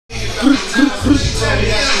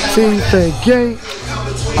Team thing, gang.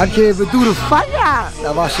 I can't even do the fire.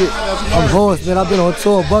 That my shit. I'm hoarse, man. I've been on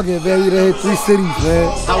tour bugging, man. We done hit 3 cities,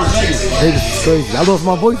 man. How was Vegas? Vegas is crazy. I lost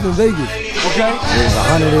my voice in Vegas. Okay. It was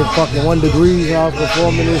 101 degrees and I was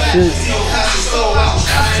performing this shit.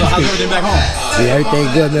 So how's everything back home? Yeah,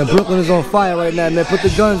 everything good, man. Brooklyn is on fire right now, man. Put the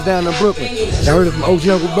guns down in Brooklyn. I heard it from OG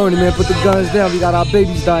Uncle Bernie, man. Put the guns down. We got our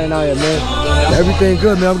babies dying out here, man. Everything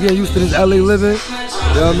good, man. I'm getting used to this LA living.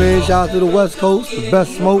 You know what I mean? Shout out to the West Coast, the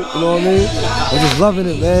best smoke, you know what I mean? I'm just loving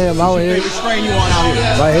it, man. I'm out here. What's your favorite strain you on out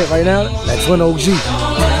here? Right here, right now, that's Twin OG.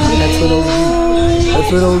 That's Twin OG. That's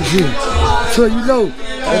Twin OG. So you know,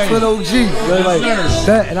 that's Twin OG. Man, like,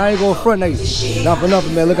 that, and I ain't going front, like, not for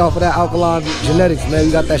nothing, man. Look out for that alkaline genetics, man.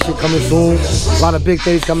 We got that shit coming soon. A lot of big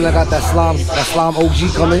things coming. I got that slime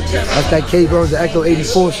OG coming. That's that Kburns, the Ecto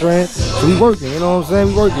 84 strand. So we working, you know what I'm saying?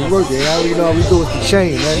 We working. You know how we do it, the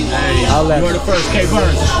chain, man. Hey, you were the first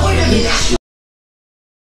Kburns.